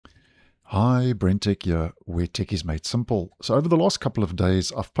Hi, BrenTech here, where tech is made simple. So over the last couple of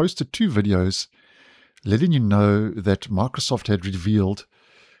days, I've posted 2 videos letting you know that Microsoft had revealed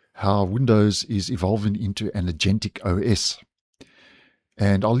how Windows is evolving into an Agentic OS.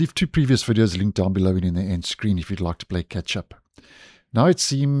 And I'll leave 2 previous videos linked down below and in the end screen if you'd like to play catch up. Now it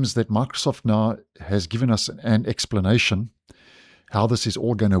seems that Microsoft now has given us an explanation how this is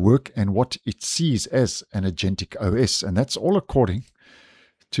all going to work and what it sees as an Agentic OS. And that's all according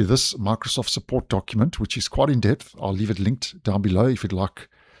to this Microsoft support document, which is quite in depth. I'll leave it linked down below if you'd like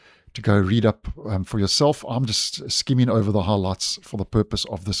to go read up for yourself. I'm just skimming over the highlights for the purpose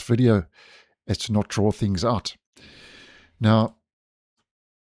of this video as to not draw things out. Now,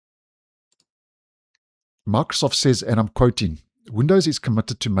 Microsoft says, and I'm quoting, Windows is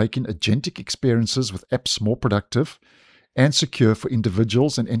committed to making agentic experiences with apps more productive and secure for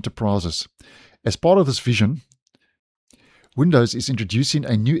individuals and enterprises. As part of this vision, Windows is introducing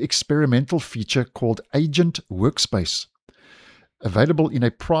a new experimental feature called Agent Workspace, available in a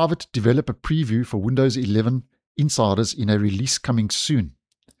private developer preview for Windows 11 insiders in a release coming soon.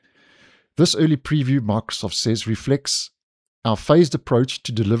 This early preview, Microsoft says, reflects our phased approach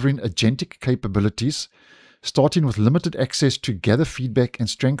to delivering agentic capabilities, starting with limited access to gather feedback and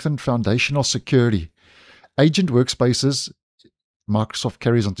strengthen foundational security. Agent Workspaces, Microsoft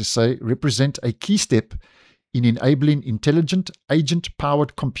carries on to say, represent a key step in enabling intelligent,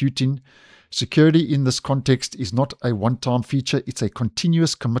 agent-powered computing. Security in this context is not a one-time feature, it's a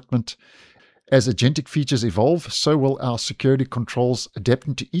continuous commitment. As agentic features evolve, so will our security controls,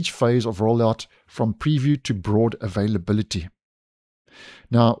 adapting to each phase of rollout from preview to broad availability.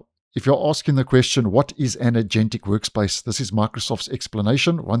 Now, if you're asking the question, what is an agentic workspace? This is Microsoft's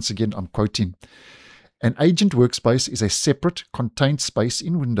explanation. Once again, I'm quoting. An agent workspace is a separate, contained space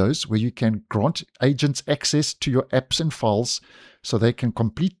in Windows where you can grant agents access to your apps and files so they can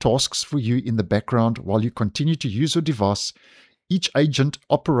complete tasks for you in the background while you continue to use your device. Each agent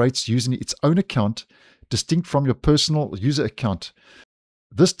operates using its own account, distinct from your personal user account.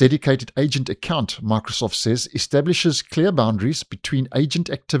 This dedicated agent account, Microsoft says, establishes clear boundaries between agent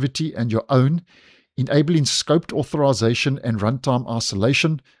activity and your own, enabling scoped authorization and runtime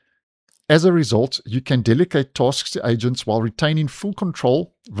isolation. As a result, you can delegate tasks to agents while retaining full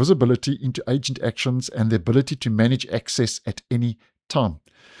control, visibility into agent actions, and the ability to manage access at any time.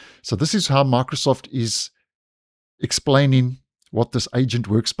 So this is how Microsoft is explaining what this agent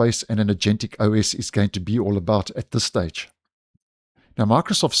workspace and an agentic OS is going to be all about at this stage. Now,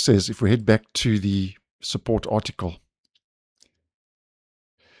 Microsoft says, if we head back to the support article,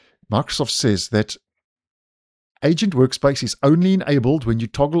 Microsoft says that Agent Workspace is only enabled when you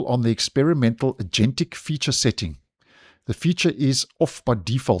toggle on the experimental agentic feature setting. The feature is off by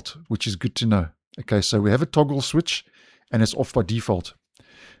default, which is good to know. Okay, so we have a toggle switch and it's off by default.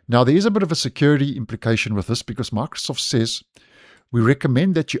 Now, there is a bit of a security implication with this because Microsoft says, we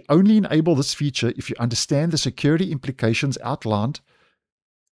recommend that you only enable this feature if you understand the security implications outlined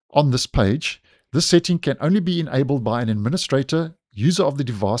on this page. This setting can only be enabled by an administrator, user of the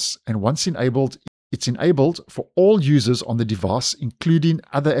device, and once enabled, it's enabled for all users on the device, including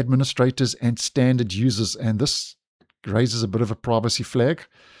other administrators and standard users. And this raises a bit of a privacy flag,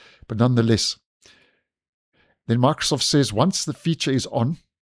 but nonetheless. Then Microsoft says once the feature is on,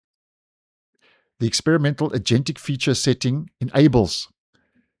 the experimental agentic feature setting enables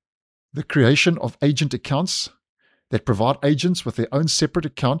the creation of agent accounts that provide agents with their own separate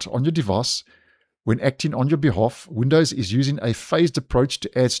account on your device. When acting on your behalf, Windows is using a phased approach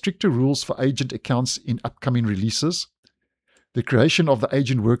to add stricter rules for agent accounts in upcoming releases. The creation of the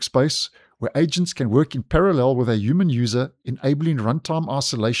agent workspace, where agents can work in parallel with a human user, enabling runtime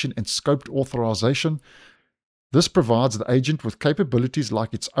isolation and scoped authorization. This provides the agent with capabilities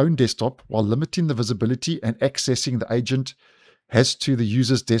like its own desktop while limiting the visibility and accessing the agent has to the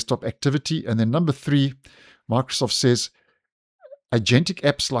user's desktop activity. And then number 3, Microsoft says, agentic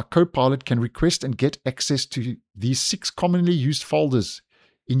apps like Copilot can request and get access to these 6 commonly used folders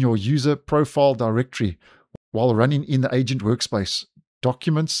in your user profile directory while running in the agent workspace: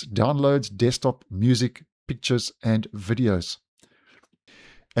 documents, downloads, desktop, music, pictures, and videos.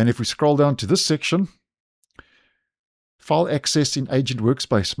 And if we scroll down to this section, file access in agent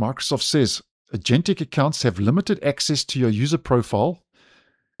workspace, Microsoft says agentic accounts have limited access to your user profile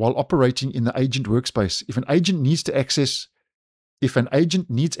while operating in the agent workspace. If an agent needs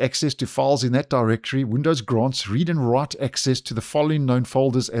access to files in that directory, Windows grants read and write access to the following known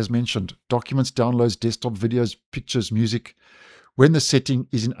folders as mentioned: documents, downloads, desktop, videos, pictures, music. When the setting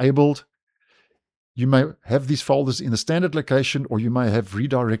is enabled, you may have these folders in the standard location or you may have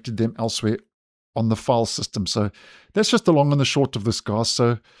redirected them elsewhere on the file system. So that's just the long and the short of this, guys.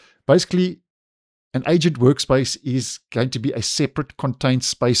 Basically, an agent workspace is going to be a separate contained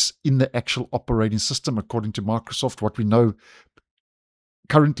space in the actual operating system, according to Microsoft, what we know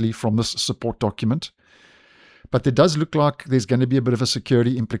currently from this support document. But it does look like there's going to be a bit of a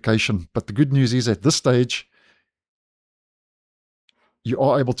security implication. But the good news is at this stage, you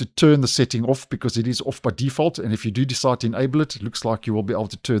are able to turn the setting off because it is off by default. And if you do decide to enable it, it looks like you will be able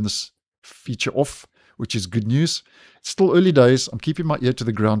to turn this feature off, which is good news. It's still early days. I'm keeping my ear to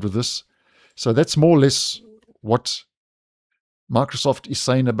the ground with this. So that's more or less what Microsoft is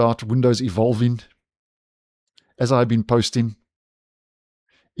saying about Windows evolving, as I've been posting,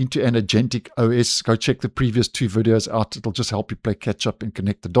 into an Agentic OS. Go check the previous 2 videos out. It'll just help you play catch up and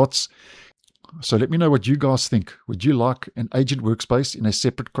connect the dots. So let me know what you guys think. Would you like an agent workspace in a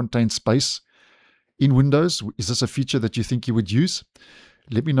separate contained space in Windows? Is this a feature that you think you would use?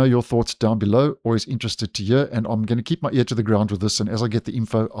 Let me know your thoughts down below. Always interested to hear, and I'm going to keep my ear to the ground with this, and as I get the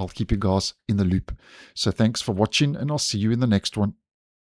info, I'll keep you guys in the loop. So thanks for watching, and I'll see you in the next one.